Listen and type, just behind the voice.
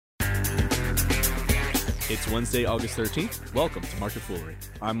It's Wednesday, August 13th. Welcome to Market Foolery.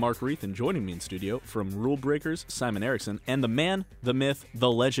 I'm Mark Reith, and joining me in studio from Rule Breakers, Simon Erickson, and the man, the myth,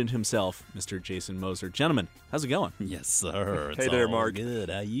 the legend himself, Mr. Jason Moser. Gentlemen, how's it going? Yes, sir. Hey there, Mark. Good.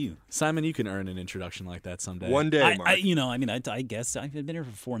 How you? Simon, you can earn an introduction like that someday. One day, Mark. I guess I've been here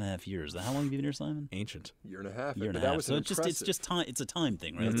for 4.5 years. How long have you been here, Simon? Ancient. Year and a half. Year and a That half. was So an it's just time. It's a time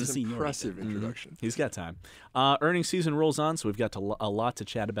thing, right? That's It's a an seniority impressive thing. introduction. He's got time. Earnings season rolls on, so we've got a lot to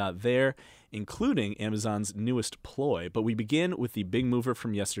chat about there, including Amazon's newest ploy. But we begin with the big mover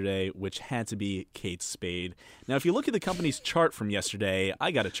from yesterday, which had to be Kate Spade. Now, if you look at the company's chart from yesterday,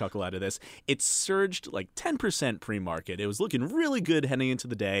 I got a chuckle out of this. It surged like 10% pre-market. It was looking really good heading into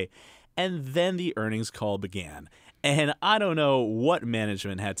the day, and then the earnings call began. And I don't know what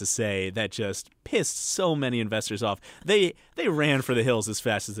management had to say that just pissed so many investors off. They ran for the hills as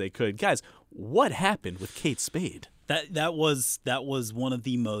fast as they could. Guys, what happened with Kate Spade? That was one of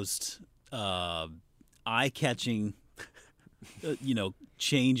the most eye-catching,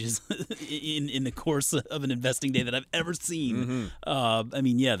 changes in the course of an investing day that I've ever seen.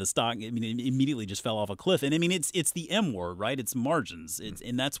 Mm-hmm. The stock it immediately just fell off a cliff, and it's the M word, right? It's margins.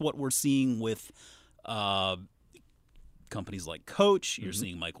 And that's what we're seeing with companies like Coach. You're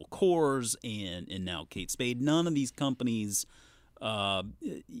seeing Michael Kors and now Kate Spade. None of these companies, are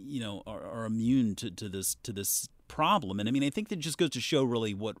immune to this problem. And I think that just goes to show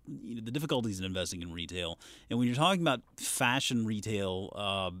really what the difficulties in investing in retail. And when you're talking about fashion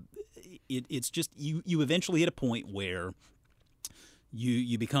retail, it's just you eventually hit a point where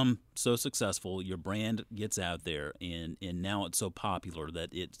you become so successful, your brand gets out there, and now it's so popular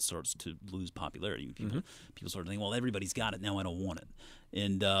that it starts to lose popularity. People start to think, well, everybody's got it now, I don't want it.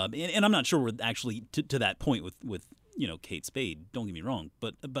 And I'm not sure we're actually to that point with Kate Spade. Don't get me wrong,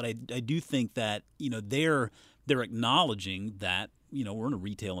 but I do think that they're acknowledging that we're in a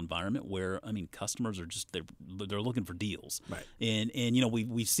retail environment where customers are just they're looking for deals, right? And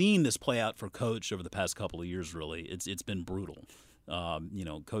we've seen this play out for Coach over the past couple of years. Really, it's been brutal.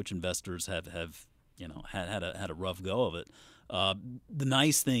 Coach investors have had a rough go of it. The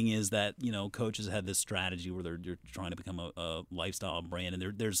nice thing is that Coach has had this strategy where they're trying to become a lifestyle brand,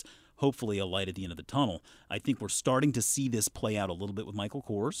 and there's hopefully a light at the end of the tunnel. I think we're starting to see this play out a little bit with Michael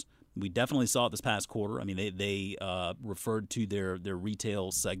Kors. We definitely saw it this past quarter. They referred to their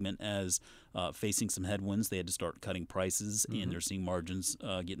retail segment as facing some headwinds. They had to start cutting prices, and they're seeing margins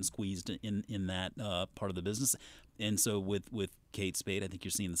getting squeezed in that part of the business. And so with Kate Spade, I think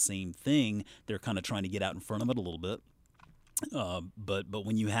you're seeing the same thing. They're kind of trying to get out in front of it a little bit. But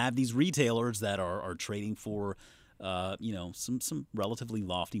when you have these retailers that are trading for some relatively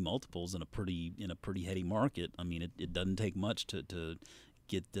lofty multiples in a pretty heady market, it doesn't take much to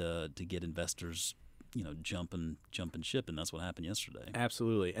get investors jumping ship, and that's what happened yesterday.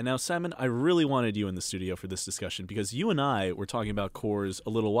 Absolutely. And now, Simon, I really wanted you in the studio for this discussion because you and I were talking about Kors a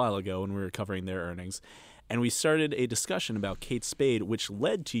little while ago when we were covering their earnings, and we started a discussion about Kate Spade, which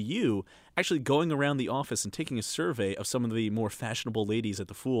led to you actually going around the office and taking a survey of some of the more fashionable ladies at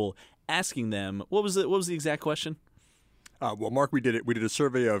the Fool, asking them what was the exact question? Well, Mark, we did a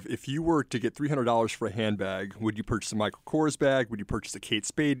survey of if you were to get $300 for a handbag, would you purchase a Michael Kors bag, would you purchase a Kate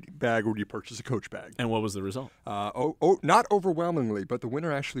Spade bag, or would you purchase a Coach bag? And what was the result? Not overwhelmingly, but the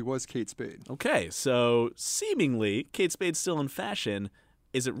winner actually was Kate Spade. Okay, so seemingly Kate Spade's still in fashion.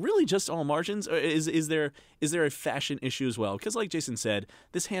 Is it really just all margins, or is there a fashion issue as well? Because like Jason said,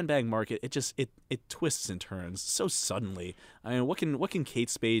 this handbag market, it twists and turns so suddenly. What can Kate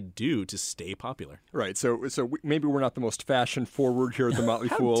Spade do to stay popular? Right. So maybe we're not the most fashion forward here at the Motley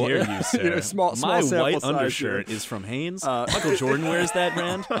Fool. How dare you, sir? Small My white size undershirt here. is from Hanes. Michael Jordan wears that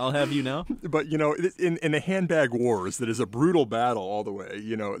brand. I'll have you know. But in the handbag wars, that is a brutal battle all the way.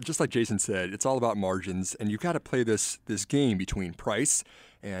 Just like Jason said, it's all about margins, and you've got to play this game between price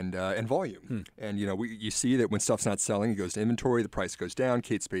and volume. And you see that when stuff's not selling, it goes to inventory, the price goes down.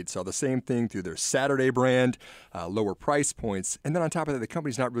 Kate Spade saw the same thing through their Saturday brand, lower price points, and then on top of that, the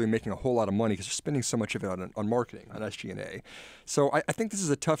company's not really making a whole lot of money because they're spending so much of it on marketing, on SG&A. So I think this is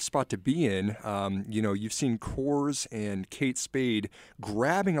a tough spot to be in. You've seen Kors and Kate Spade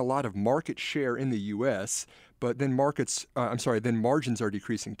grabbing a lot of market share in the U.S., but then margins are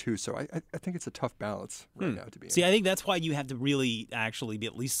decreasing too. So I think it's a tough balance right now to be in. See, I think that's why you have to really actually be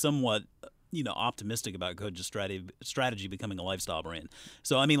at least somewhat optimistic about Coach's strategy becoming a lifestyle brand.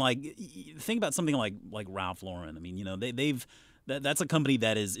 So think about something like Ralph Lauren. That's a company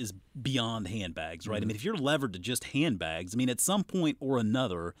that is beyond handbags, right? If you're levered to just handbags, at some point or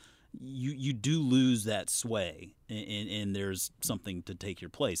another, you do lose that sway, and there's something to take your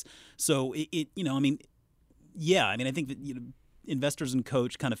place. So I think that investors and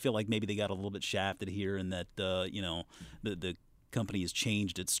Coach kind of feel like maybe they got a little bit shafted here, and that the company has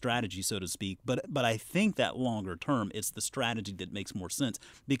changed its strategy, so to speak. But I think that longer term, it's the strategy that makes more sense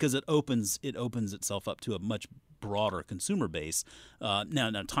because it opens itself up to a much broader consumer base.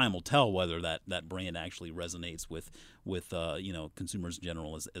 Now time will tell whether that brand actually resonates with consumers in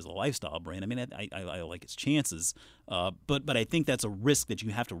general as a lifestyle brand. I mean, I like its chances, but I think that's a risk that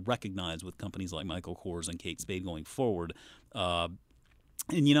you have to recognize with companies like Michael Kors and Kate Spade going forward. And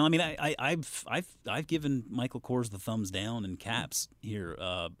I mean, I've given Michael Kors the thumbs down in caps here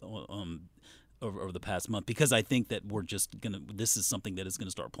over the past month because I think that this is something that is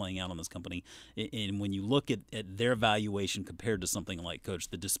gonna start playing out on this company. And when you look at their valuation compared to something like Coach,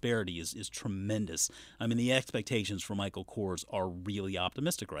 the disparity is tremendous. I mean, the expectations for Michael Kors are really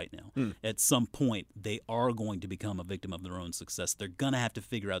optimistic right now. At some point, they are going to become a victim of their own success. They're gonna have to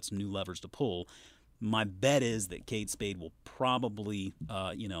figure out some new levers to pull. My bet is that Kate Spade will probably,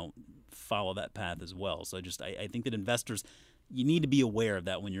 follow that path as well. So I think that investors, you need to be aware of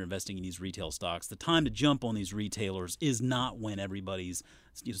that when you're investing in these retail stocks. The time to jump on these retailers is not when everybody's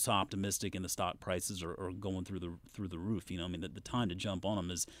so optimistic and the stock prices are going through the roof. I mean, the time to jump on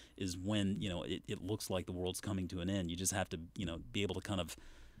them is when it looks like the world's coming to an end. You just have to be able to kind of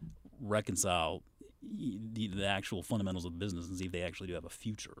reconcile the actual fundamentals of the business and see if they actually do have a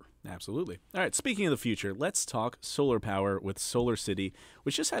future. Absolutely. All right, speaking of the future, let's talk solar power with SolarCity,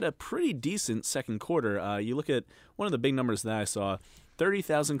 which just had a pretty decent second quarter. You look at one of the big numbers that I saw,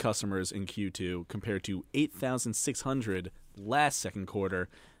 30,000 customers in Q2 compared to 8,600 last second quarter.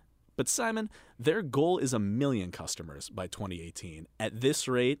 But Simon, their goal is 1 million customers by 2018. At this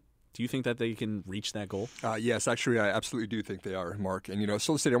rate, do you think that they can reach that goal? Yes, actually, I absolutely do think they are, Mark. And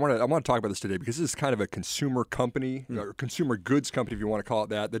SolarCity, I want to talk about this today because this is kind of a consumer company, or consumer goods company, if you want to call it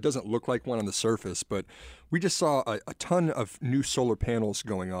that. That doesn't look like one on the surface, but we just saw a ton of new solar panels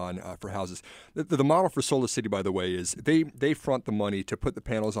going on for houses. The model for SolarCity, by the way, is they front the money to put the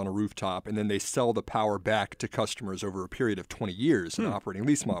panels on a rooftop, and then they sell the power back to customers over a period of 20 years, an operating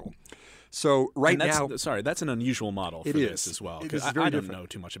lease model. So that's an unusual model for this as well. Because I don't know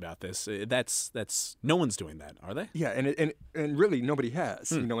too much about this. That's no one's doing that, are they? Yeah, and really nobody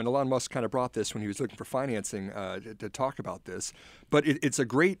has. And Elon Musk kind of brought this when he was looking for financing to talk about this. But it's a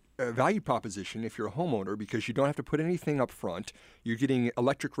great value proposition if you're a homeowner because you don't have to put anything up front. You're getting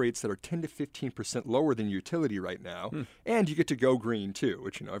electric rates that are 10 to 15% lower than utility right now, and you get to go green too,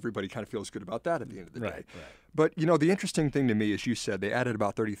 which everybody kind of feels good about that at the end of the day. Right. But the interesting thing to me is you said they added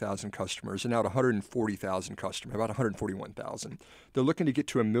about 30,000 customers and now at 140,000 customers, about 141,000. They're looking to get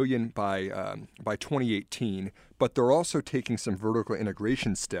to 1 million by 2018, but they're also taking some vertical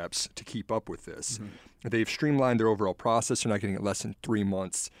integration steps to keep up with this. They've streamlined their overall process. They're not getting it less than 3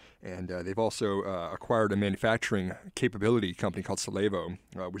 months. And they've also acquired a manufacturing capability company called Solevo,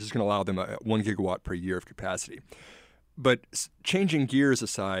 which is going to allow them 1 gigawatt per year of capacity. But changing gears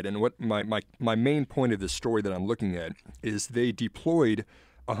aside, and what my main point of this story that I'm looking at is they deployed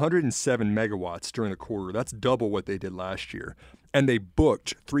 107 megawatts during the quarter. That's double what they did last year. And they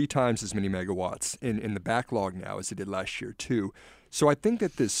booked 3 times as many megawatts in the backlog now as they did last year too. So I think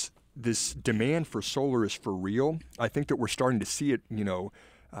that this demand for solar is for real. I think that we're starting to see it,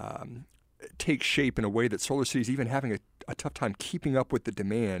 take shape in a way that SolarCity is even having a tough time keeping up with the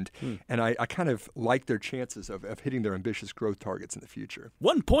demand. And I kind of like their chances of hitting their ambitious growth targets in the future.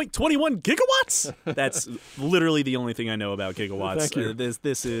 1.21 gigawatts? That's literally the only thing I know about gigawatts. Thank you.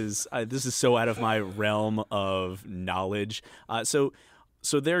 This is so out of my realm of knowledge. So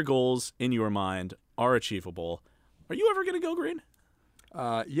their goals, in your mind, are achievable. Are you ever going to go green?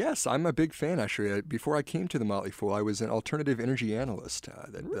 Yes, I'm a big fan, actually. Before I came to the Motley Fool, I was an alternative energy analyst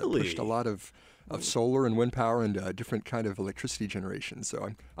that pushed a lot of solar and wind power and different kind of electricity generation.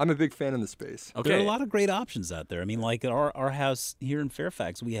 So I'm a big fan in the space. Okay. There are a lot of great options out there. I mean, like at our house here in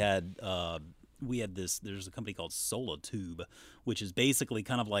Fairfax, we had this. There's a company called SolaTube, which is basically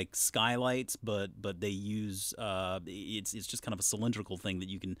kind of like skylights, but they use it's just kind of a cylindrical thing that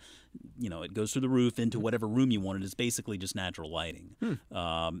you can, it goes through the roof into whatever room you want. It's basically just natural lighting,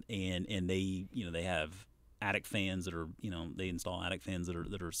 and they have attic fans that are, they install attic fans that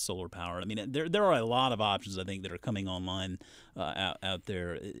are solar powered. I mean, there are a lot of options, I think, that are coming online out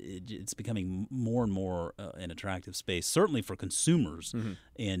there. It's becoming more and more an attractive space, certainly for consumers.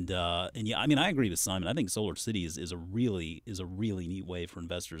 And yeah, I mean, I agree with Simon. I think SolarCity is a really neat way for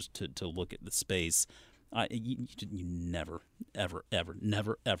investors to look at the space. You never, ever, ever,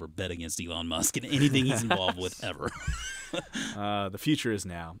 never, ever bet against Elon Musk in anything he's involved with ever. The future is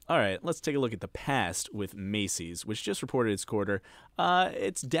now. All right, let's take a look at the past with Macy's, which just reported its quarter.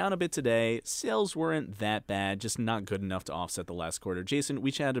 It's down a bit today. Sales weren't that bad, just not good enough to offset the last quarter. Jason,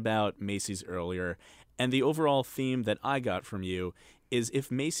 we chatted about Macy's earlier, and the overall theme that I got from you is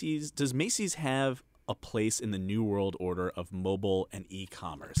does Macy's have a place in the new world order of mobile and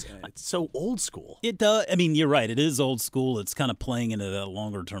e-commerce? It's so old school. It does. I mean, you're right. It is old school. It's kind of playing into that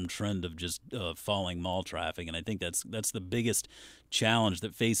longer-term trend of just falling mall traffic, and I think that's the biggest challenge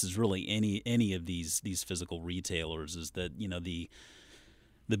that faces really any of these physical retailers is that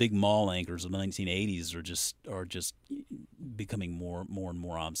the big mall anchors of the 1980s are just becoming more and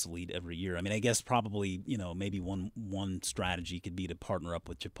more obsolete every year. I mean, I guess probably maybe one strategy could be to partner up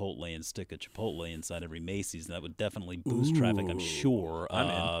with Chipotle and stick a Chipotle inside every Macy's. That would definitely boost traffic, I'm sure.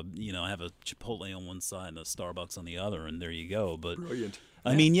 Have a Chipotle on one side and a Starbucks on the other, and there you go. But Brilliant.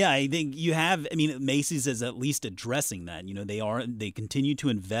 I mean, yeah, I think you have. I mean, Macy's is at least addressing that. They continue to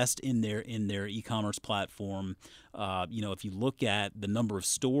invest in their e-commerce platform. If you look at the number of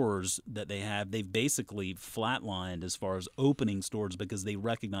stores that they have, they've basically flatlined as far as opening stores because they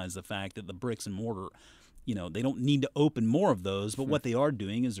recognize the fact that the bricks and mortar, they don't need to open more of those. But what they are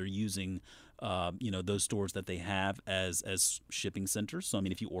doing is they're using those stores that they have as shipping centers. So I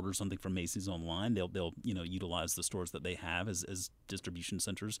mean, if you order something from Macy's online, they'll utilize the stores that they have as distribution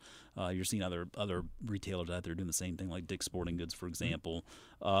centers. You're seeing other retailers out there doing the same thing, like Dick's Sporting Goods, for example.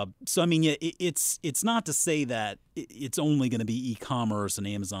 So I mean, yeah, it's not to say that it's only going to be e-commerce and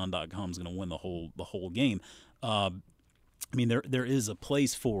Amazon.com is going to win the whole game. I mean, there is a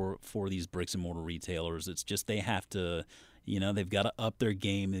place for these bricks and mortar retailers. It's just they have to. They've got to up their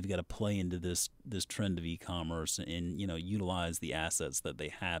game. They've got to play into this trend of e-commerce and utilize the assets that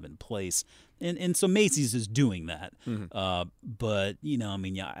they have in place. And so Macy's is doing that. Mm-hmm. But I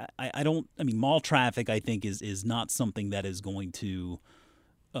mean, yeah, I don't. I mean, mall traffic I think is not something that is going to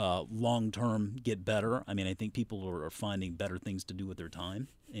long term get better. I mean, I think people are finding better things to do with their time,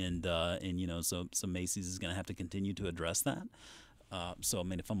 and so Macy's is going to have to continue to address that. So, I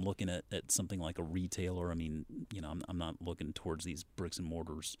mean, if I'm looking at something like a retailer, I mean, I'm not looking towards these bricks and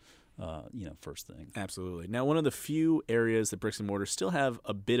mortars, first thing. Absolutely. Now, one of the few areas that bricks and mortars still have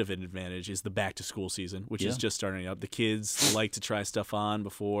a bit of an advantage is the back-to-school season, which is just starting up. The kids like to try stuff on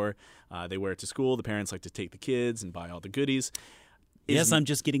before they wear it to school. The parents like to take the kids and buy all the goodies. Yes, I'm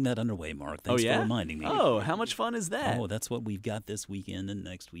just getting that underway, Mark. Thanks for reminding me. Oh, how much fun is that? Oh, that's what we've got this weekend and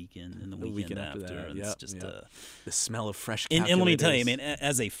next weekend and the weekend after. That. It's just the smell of fresh calculators. And let me tell you, I mean,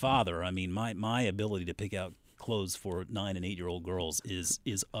 as a father, I mean, my ability to pick out clothes for 9 and 8-year-old girls is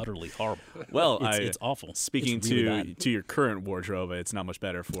utterly horrible. Well, it's awful. Speaking really to your current wardrobe, it's not much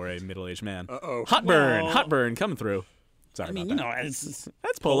better for a middle-aged man. Uh-oh. Hot burn coming through. Sorry about that.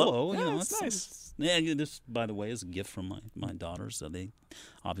 That's polo. Yeah, it's nice. Yeah, this, by the way, is a gift from my daughters, so they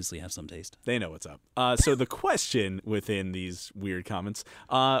obviously have some taste. They know what's up. So the question within these weird comments,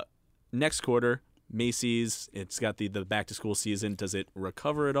 next quarter, Macy's, it's got the back-to-school season. Does it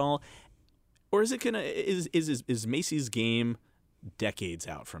recover at all? Or is it is Macy's game decades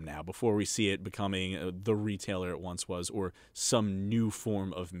out from now before we see it becoming the retailer it once was or some new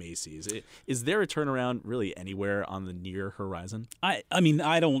form of Macy's? Is there a turnaround really anywhere on the near horizon? I mean,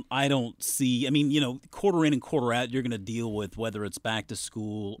 I don't see. I mean, quarter in and quarter out, you're going to deal with whether it's back to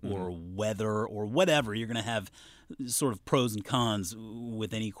school or weather or whatever. You're going to have sort of pros and cons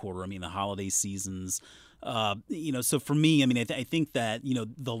with any quarter. I mean, the holiday seasons. So for me, I mean, I think that,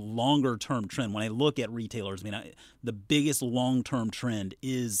 the longer term trend, when I look at retailers, I mean, the biggest long term trend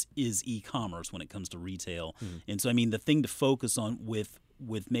is e-commerce when it comes to retail. And so, I mean, the thing to focus on with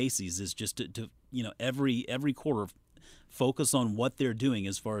Macy's is just to every quarter focus on what they're doing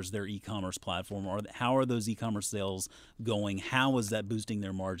as far as their e-commerce platform, or how are those e-commerce sales going? How is that boosting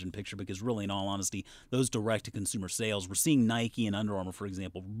their margin picture? Because really, in all honesty, those direct-to-consumer sales, we're seeing Nike and Under Armour, for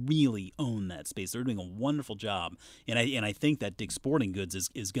example, really own that space. They're doing a wonderful job, and I think that Dick's Sporting Goods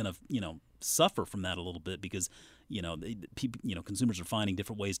is going to suffer from that a little bit because consumers are finding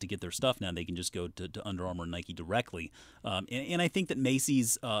different ways to get their stuff now. They can just go to Under Armour and Nike directly, and I think that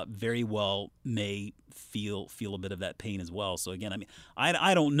Macy's very well may feel a bit of that pain as well. So again, I mean,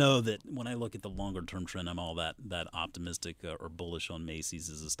 I don't know that when I look at the longer term trend, I'm all that optimistic or bullish on Macy's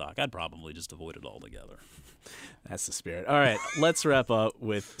as a stock. I'd probably just avoid it altogether. That's the spirit. All right, let's wrap up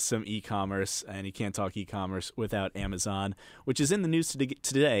with some e-commerce, and you can't talk e-commerce without Amazon, which is in the news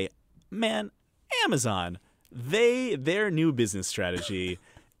today. Man, Amazon, their new business strategy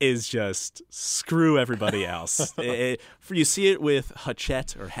is just screw everybody else. You see it with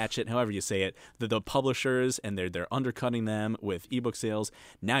Hachette or Hatchet, however you say it, the publishers, and they're undercutting them with ebook sales.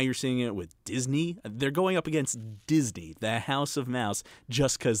 Now you're seeing it with Disney. They're going up against Disney, the House of Mouse,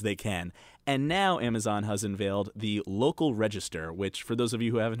 just because they can. And now Amazon has unveiled the Local Register, which, for those of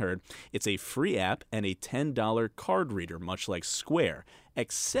you who haven't heard, it's a free app and a $10 card reader, much like Square.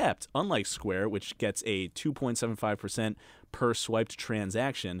 Except, unlike Square, which gets a 2.75% per swiped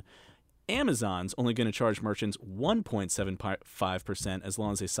transaction, Amazon's only going to charge merchants 1.75% as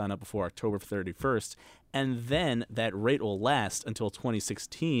long as they sign up before October 31st, and then that rate will last until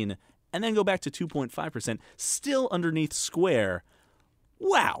 2016, and then go back to 2.5%, still underneath Square.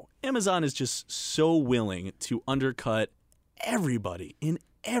 Wow, Amazon is just so willing to undercut everybody in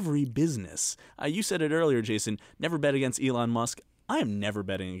every business. You said it earlier, Jason, never bet against Elon Musk. I am never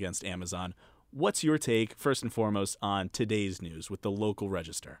betting against Amazon. What's your take, first and foremost, on today's news with the Local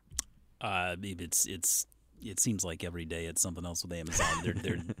Register? It seems like every day it's something else with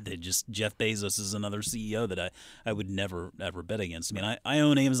Amazon. They're just Jeff Bezos is another CEO that I would never ever bet against. I mean, I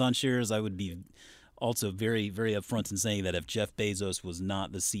own Amazon shares. I would be also very, very upfront in saying that if Jeff Bezos was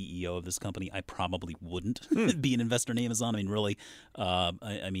not the CEO of this company, I probably wouldn't be an investor in Amazon. I mean, really,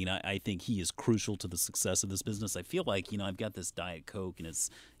 I think he is crucial to the success of this business. I feel like, I've got this Diet Coke, and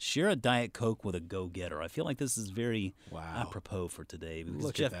it's share a Diet Coke with a go-getter. I feel like this is very apropos for today,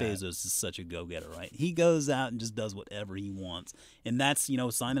 because Jeff Bezos is such a go-getter, right? He goes out and just does whatever he wants. And that's,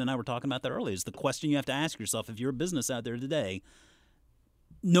 Simon and I were talking about that earlier, is the question you have to ask yourself if you're a business out there today.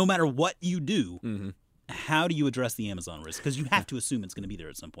 No matter what you do, how do you address the Amazon risk? Because you have to assume it's going to be there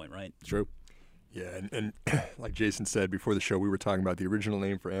at some point, right? True. Yeah, and like Jason said before the show, we were talking about the original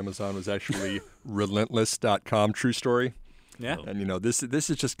name for Amazon was actually Relentless.com. True story. Yeah. And, this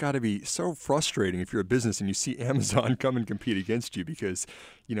has just got to be so frustrating if you're a business and you see Amazon come and compete against you, because,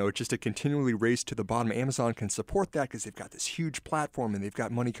 it's just a continually race to the bottom. Amazon can support that because they've got this huge platform and they've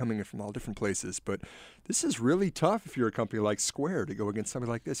got money coming in from all different places. But this is really tough if you're a company like Square to go against somebody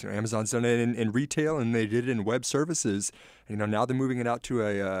like this. Amazon's done it in retail, and they did it in web services. And, now they're moving it out to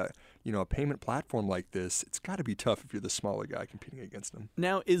a payment platform like this. It's got to be tough if you're the smaller guy competing against them.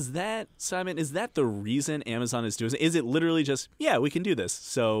 Now, Simon, is that the reason Amazon is doing it? Is it literally just, we can do this,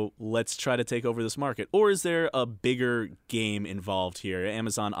 so let's try to take over this market? Or is there a bigger game involved here?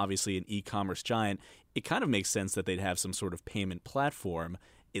 Amazon, obviously an e-commerce giant, it kind of makes sense that they'd have some sort of payment platform.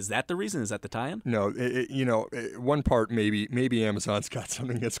 Is that the reason? Is that the tie-in? No, one part maybe Amazon's got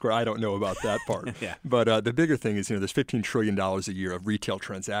something against Square. I don't know about that part. Yeah. But the bigger thing is, there's $15 trillion a year of retail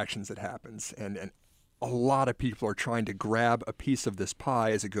transactions that happens, and a lot of people are trying to grab a piece of this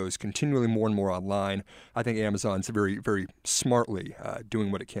pie as it goes continually more and more online. I think Amazon's very, very smartly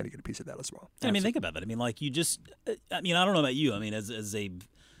doing what it can to get a piece of that as well. I mean, think about that. I mean, I don't know about you. I mean, as a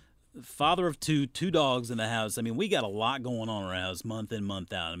father of two dogs in the house, I mean, we got a lot going on in our house month in,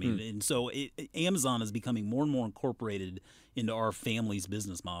 month out. I mean, and so Amazon is becoming more and more incorporated into our family's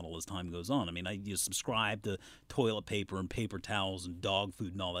business model as time goes on. I mean, I subscribe to toilet paper and paper towels and dog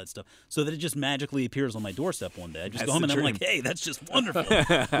food and all that stuff, so that it just magically appears on my doorstep one day. I just go home and I'm like, hey, that's just wonderful,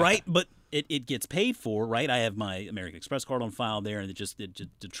 right? But it gets paid for, right? I have my American Express card on file there, and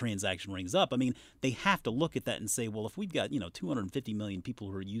the transaction rings up. I mean, they have to look at that and say, well, if we've got 250 million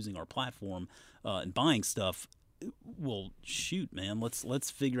people who are using our platform and buying stuff, well, shoot, man, let's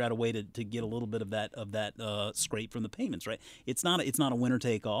figure out a way to get a little bit of that scrape from the payments, right? It's not a winner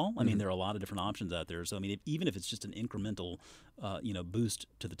take all. I mean, there are a lot of different options out there. So I mean, even if it's just an incremental boost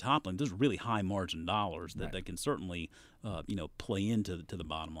to the top line, there's really high margin dollars that can certainly play into the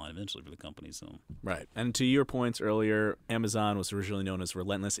bottom line eventually for the company. So right. And to your points earlier, Amazon was originally known as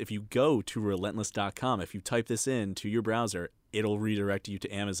Relentless. If you go to relentless.com, if you type this in to your browser, it'll redirect you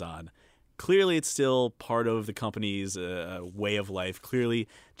to Amazon. Clearly, it's still part of the company's way of life. Clearly,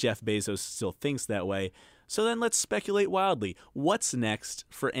 Jeff Bezos still thinks that way. So then let's speculate wildly. What's next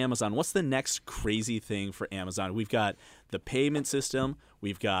for Amazon? What's the next crazy thing for Amazon? We've got the payment system.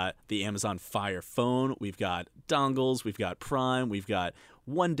 We've got the Amazon Fire phone. We've got dongles. We've got Prime. We've got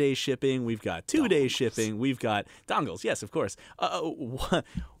one-day shipping. We've got two-day shipping. We've got dongles. Yes, of course.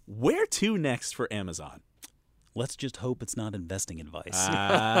 Where to next for Amazon? Let's just hope it's not investing advice.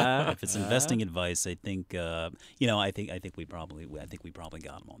 If it's investing advice, I think I think we probably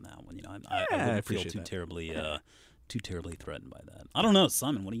got him on that one. I wouldn't feel too terribly threatened by that. I don't know,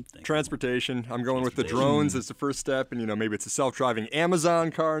 Simon. What do you think? Transportation. I'm going with the drones as the first step, and maybe it's a self-driving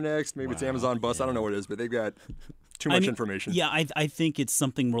Amazon car next. Maybe it's Amazon bus. I don't know what it is, but they've got Too much information. Yeah, I think it's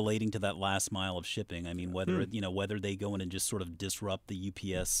something relating to that last mile of shipping. I mean, whether they go in and just sort of disrupt the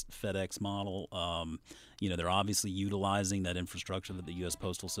UPS FedEx model. They're obviously utilizing that infrastructure that the U.S.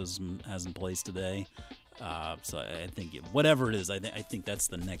 postal system has in place today. So I think whatever it is, I think that's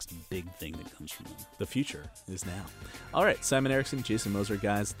the next big thing that comes from them. The future is now. All right, Simon Erickson, Jason Moser,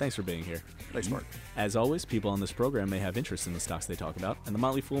 guys, thanks for being here. Thanks, Mark. As always, people on this program may have interest in the stocks they talk about, and the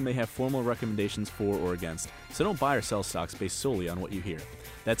Motley Fool may have formal recommendations for or against. So don't buy or sell stocks based solely on what you hear.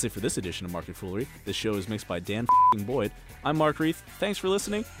 That's it for this edition of Market Foolery. This show is mixed by Dan Boyd. I'm Mark Reith. Thanks for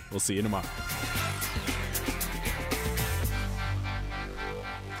listening. We'll see you tomorrow.